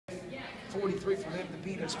43 for them to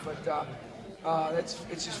beat us, but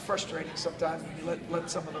it's just frustrating sometimes when you let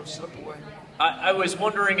some of those slip away. I was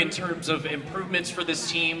wondering in terms of improvements for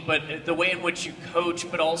this team, but the way in which you coach,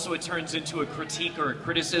 but also it turns into a critique or a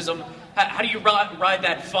criticism. How do you ride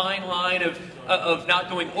that fine line of not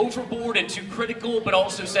going overboard and too critical, but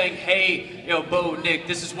also saying, hey, Bo, Nick,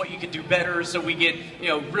 this is what you can do better, so we get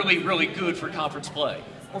really, really good for conference play?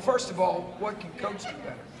 Well, first of all, what can coach do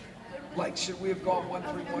better? Like, should we have gone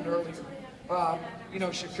 1-3-1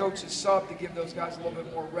 earlier? Should coaches sub to give those guys a little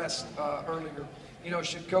bit more rest earlier?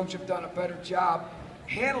 Should coach have done a better job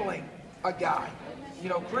handling a guy?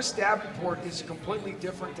 Chris Davenport is completely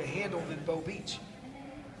different to handle than Bo Beach.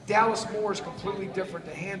 Dallas Moore is completely different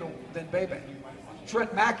to handle than Bebe.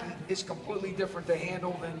 Trent Mackey is completely different to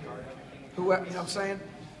handle than whoever, you know what I'm saying?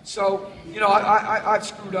 So, I've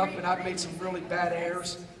screwed up and I've made some really bad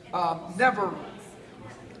errors. Never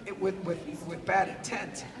with bad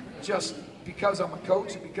intent, just because I'm a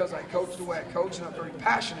coach and because I coach the way I coach and I'm very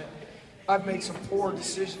passionate. I've made some poor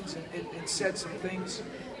decisions and said some things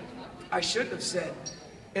I shouldn't have said.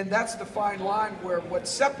 And that's the fine line where what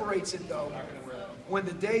separates it, though, when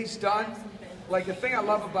the day's done, like the thing I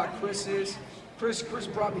love about Chris is, Chris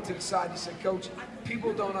brought me to the side and he said, Coach,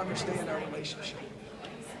 people don't understand our relationship.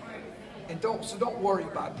 And so don't worry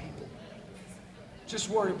about people. Just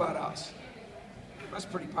worry about us. That's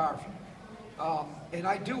pretty powerful. And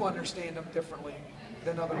I do understand them differently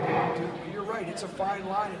than other people do. But you're right, it's a fine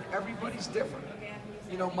line and everybody's different.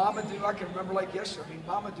 Mamadou, I can remember like yesterday. I mean,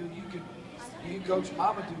 Mamadou, you could coach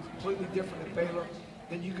Mamadou completely different at Baylor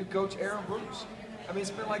than you could coach Aaron Bruce. I mean,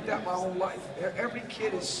 it's been like that my whole life. Every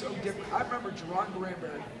kid is so different. I remember Jerron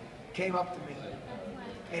Granberry came up to me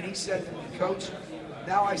and he said to me, Coach,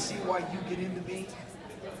 now I see why you get into me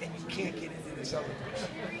and you can't get into this other person.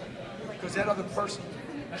 Because that other person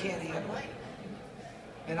can't handle it.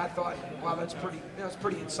 And I thought, wow, that's pretty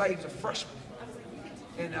insightful. He's a freshman.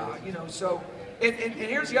 And, and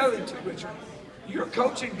here's the other thing too, Richard. You're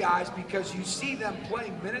coaching guys because you see them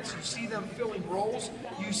playing minutes, you see them filling roles,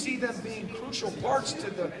 you see them being crucial parts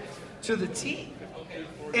to the team.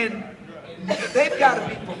 And they've got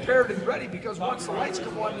to be prepared and ready because once the lights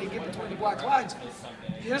come on and they get between the black lines,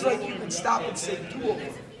 it's like you can stop and say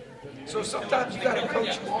do-over. So sometimes you got to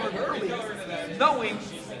coach them hard early, knowing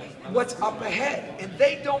what's up ahead, and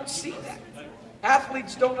they don't see that.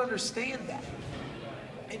 Athletes don't understand that,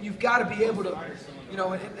 and you've got to be able to,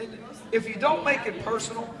 and if you don't make it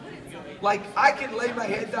personal, like I can lay my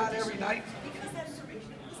head down every night.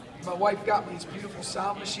 My wife got me this beautiful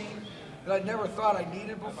sound machine that I never thought I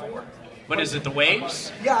needed before. What is it, the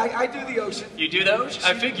waves? Yeah, I do the ocean. You do those?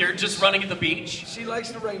 I figured, just running at the beach. She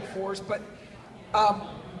likes the rainforest, but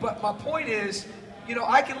my point is,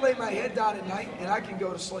 I can lay my head down at night and I can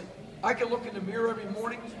go to sleep. I can look in the mirror every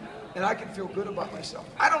morning and I can feel good about myself.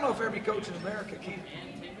 I don't know if every coach in America can.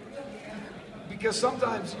 Because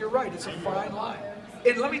sometimes, you're right, it's a fine line.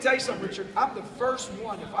 And let me tell you something, Richard, I'm the first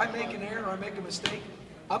one, if I make an error or I make a mistake,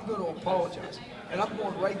 I'm going to apologize. And I'm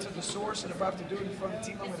going right to the source, and if I have to do it in front of the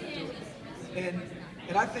team, I'm going to do it.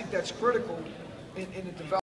 And I think that's critical in the development.